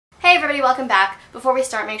Hey everybody, welcome back. Before we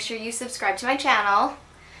start, make sure you subscribe to my channel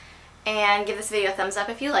and give this video a thumbs up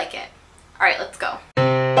if you like it. Alright, let's go.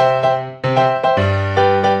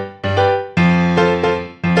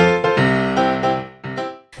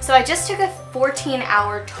 So I just took a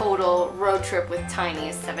 14-hour total road trip with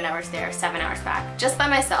Tiny, 7 hours there, 7 hours back, just by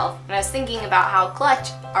myself, and I was thinking about how clutch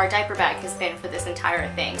our diaper bag has been for this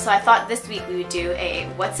entire thing. So I thought this week we would do a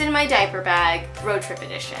what's in my diaper bag road trip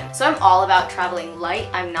edition. So I'm all about traveling light.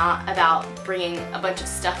 I'm not about bringing a bunch of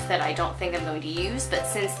stuff that I don't think I'm going to use, but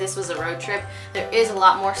since this was a road trip, there is a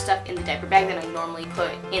lot more stuff in the diaper bag than I normally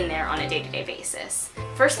put in there on a day-to-day basis.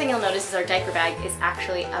 First thing you'll notice is our diaper bag is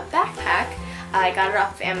actually a backpack. I got it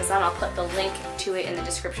off of Amazon. I'll put the link to it in the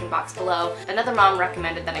description box below. Another mom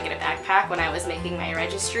recommended that I get a backpack when I was making my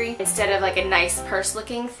registry instead of like a nice purse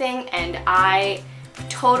looking thing, and I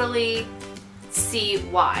totally see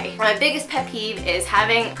why. My biggest pet peeve is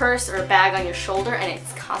having a purse or a bag on your shoulder and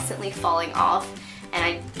it's constantly falling off, and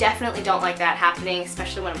I definitely don't like that happening,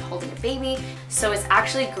 especially when I'm holding a baby. So it's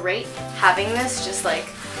actually great having this just like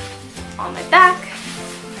on my back,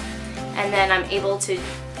 and then I'm able to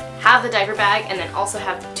have the diaper bag and then also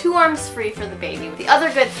have 2 arms free for the baby. The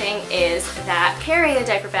other good thing is that carrying a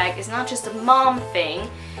diaper bag is not just a mom thing,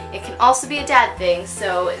 it can also be a dad thing.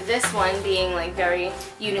 So this one being like very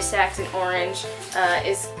unisex and orange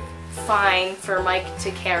is fine for Mike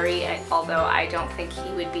to carry, although I don't think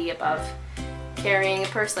he would be above carrying a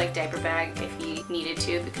purse-like diaper bag if he needed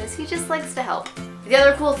to, because he just likes to help. The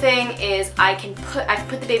other cool thing is I can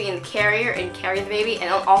put the baby in the carrier and carry the baby, and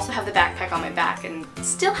I'll also have the backpack on my back and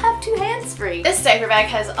still have 2 hands free. This diaper bag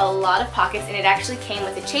has a lot of pockets, and it actually came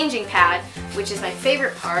with a changing pad, which is my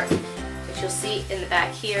favorite part, which you'll see in the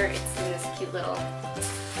back here. It's in this cute little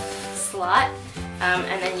slot,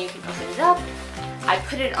 and then you can open it up. I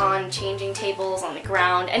put it on changing tables, on the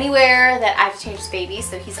ground, anywhere that I have to change this baby,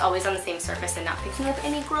 so he's always on the same surface and not picking up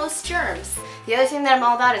any gross germs. The other thing that I'm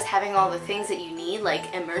all about is having all the things that you need,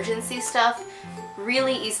 like emergency stuff,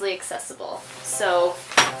 really easily accessible. So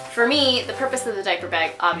for me, the purpose of the diaper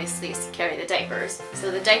bag obviously is to carry the diapers.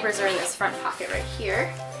 So the diapers are in this front pocket right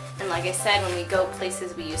here. And like I said, when we go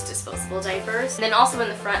places, we use disposable diapers. And then also in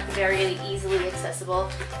the front, very easily accessible,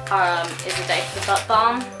 is the butt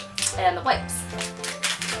balm and the wipes.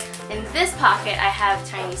 In this pocket, I have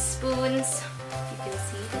Tiny spoons. You can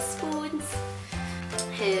see the spoons.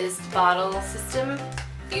 His bottle system.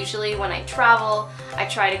 Usually when I travel, I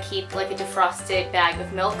try to keep like a defrosted bag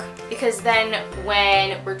of milk, because then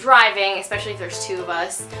when we're driving, especially if there's 2 of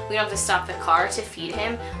us, we don't have to stop the car to feed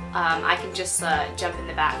him. I can just jump in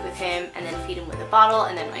the back with him and then feed him with a bottle,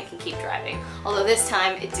 and then I can keep driving. Although this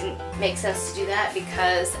time it didn't make sense to do that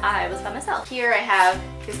because I was by myself. Here I have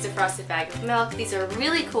this defrosted bag of milk. These are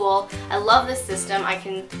really cool. I love this system. I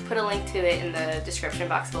can put a link to it in the description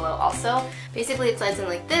box below also. Basically it slides in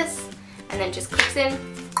like this and then just clicks in,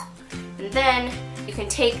 and then you can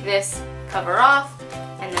take this cover off,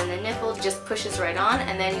 and then the nipple just pushes right on,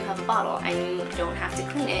 and then you have a bottle, and you don't have to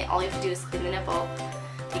clean it. All you have to do is clean the nipple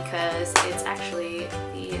because it's actually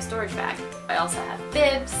the storage bag. I also have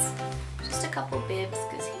Bibs, just a couple Bibs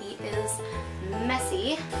because he is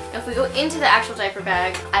messy. Now if we go into the actual diaper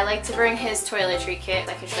bag, I like to bring his toiletry kit.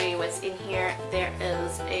 I can show you what's in here. There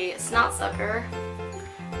is a snot sucker.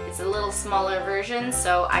 It's a little smaller version,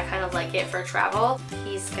 so I kind of like it for travel.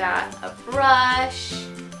 He's got a brush,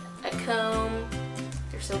 a comb,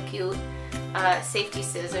 they're so cute, safety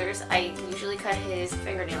scissors. I usually cut his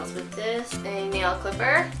fingernails with this, a nail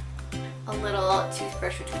clipper, a little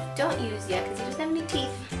toothbrush which we don't use yet because he doesn't have any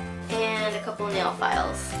teeth, and a couple of nail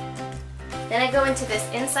files. Then I go into this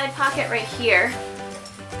inside pocket right here,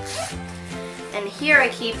 and here I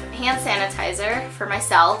keep hand sanitizer for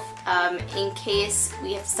myself in case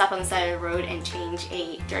we have to stop on the side of the road and change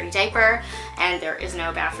a dirty diaper and there is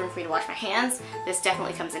no bathroom for me to wash my hands. This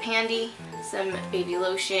definitely comes in handy. Some baby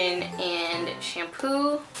lotion and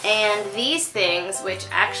shampoo. And these things, which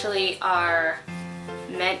actually are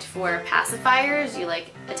meant for pacifiers, you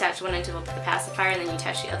like attach one end to the pacifier and then you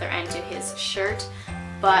attach the other end to his shirt.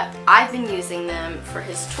 But I've been using them for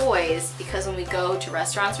his toys because when we go to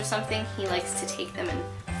restaurants or something, he likes to take them and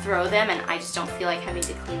throw them, and I just don't feel like having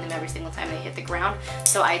to clean them every single time they hit the ground.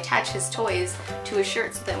 So I attach his toys to his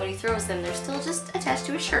shirt so that when he throws them, they're still just attached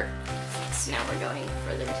to his shirt. So now we're going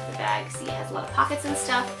further into the bag. See, it has a lot of pockets and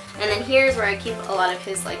stuff. And then here's where I keep a lot of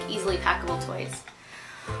his like easily packable toys.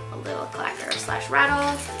 A little clacker /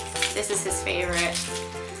 rattle. This is his favorite.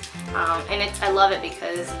 And I love it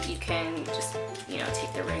because you can just, you know,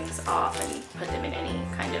 take the rings off and put them in any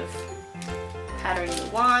kind of pattern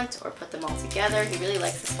you want, or put them all together. He really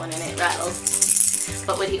likes this one, and it rattles.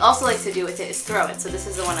 but what he also likes to do with it is throw it. So this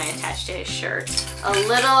is the one I attached to his shirt. A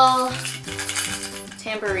little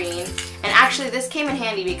tambourine. And actually this came in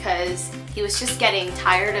handy because he was just getting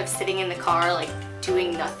tired of sitting in the car like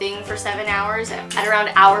doing nothing for 7 hours. At around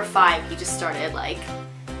hour 5 he just started like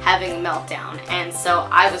having a meltdown, and so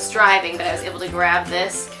I was driving, but I was able to grab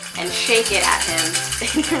this and shake it at him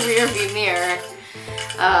in the rear view mirror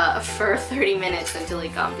for 30 minutes until he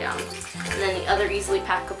calmed down. And then the other easily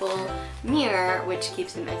packable mirror, which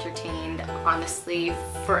keeps him entertained, honestly,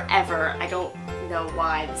 forever. I don't know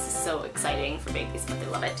why this is so exciting for babies, but they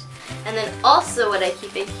love it. And then also what I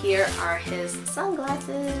keep in here are his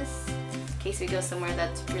sunglasses, in case we go somewhere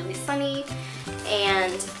that's really sunny,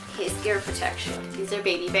 and his ear protection. These are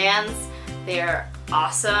baby Banz. They're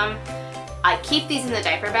awesome. I keep these in the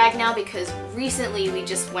diaper bag now because recently we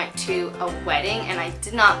just went to a wedding and I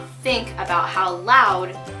did not think about how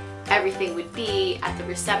loud everything would be at the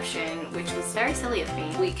reception, which was very silly of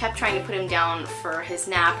me. We kept trying to put him down for his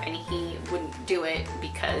nap and he wouldn't do it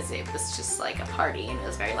because it was just like a party and it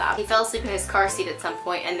was very loud. He fell asleep in his car seat at some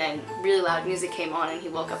point and then really loud music came on and he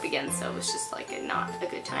woke up again, so it was just like not a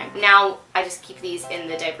good time. Now I just keep these in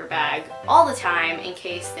the diaper bag all the time in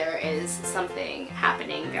case there is something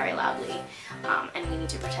happening very loudly and we need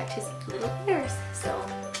to protect his little ears. So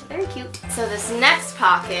very cute. So this next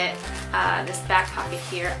pocket, this back pocket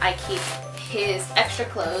here, I keep his extra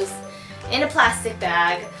clothes in a plastic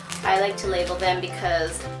bag. I like to label them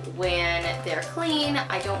because when they're clean,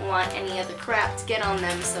 I don't want any of the crap to get on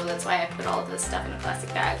them, so that's why I put all of this stuff in a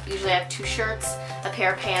plastic bag. Usually I have 2 shirts, a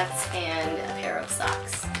pair of pants, and a pair of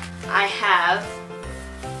socks. I have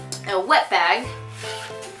a wet bag,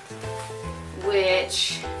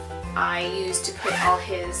 which I use to put all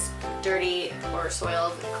his dirty or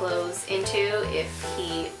soiled clothes into if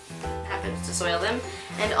he happens to soil them,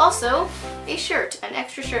 and also a shirt, an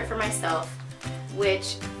extra shirt for myself,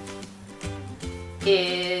 which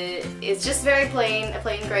is just very plain, a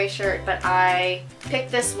plain gray shirt, but I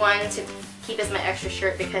picked this one to keep as my extra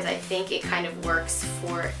shirt because I think it kind of works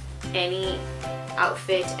for any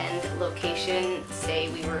outfit and location. Say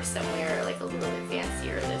we were somewhere like a little bit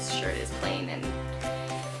fancier, this shirt is plain and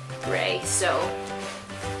gray, so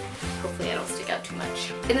hopefully I don't stick out too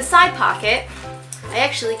much. In the side pocket, I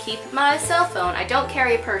actually keep my cell phone. I don't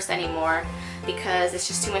carry a purse anymore because it's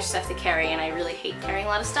just too much stuff to carry and I really hate carrying a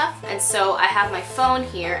lot of stuff. And so I have my phone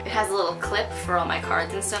here. It has a little clip for all my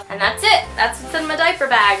cards and stuff. And that's it. That's what's in my diaper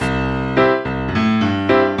bag.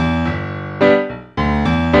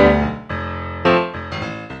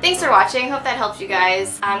 Thanks for watching. Hope that helped you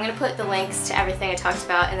guys. I'm going to put the links to everything I talked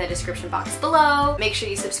about in the description box below. Make sure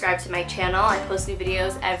you subscribe to my channel. I post new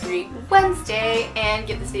videos every Wednesday, and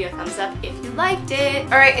give this video a thumbs up if you liked it.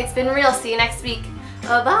 Alright, it's been real. See you next week.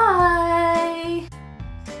 Bye-bye!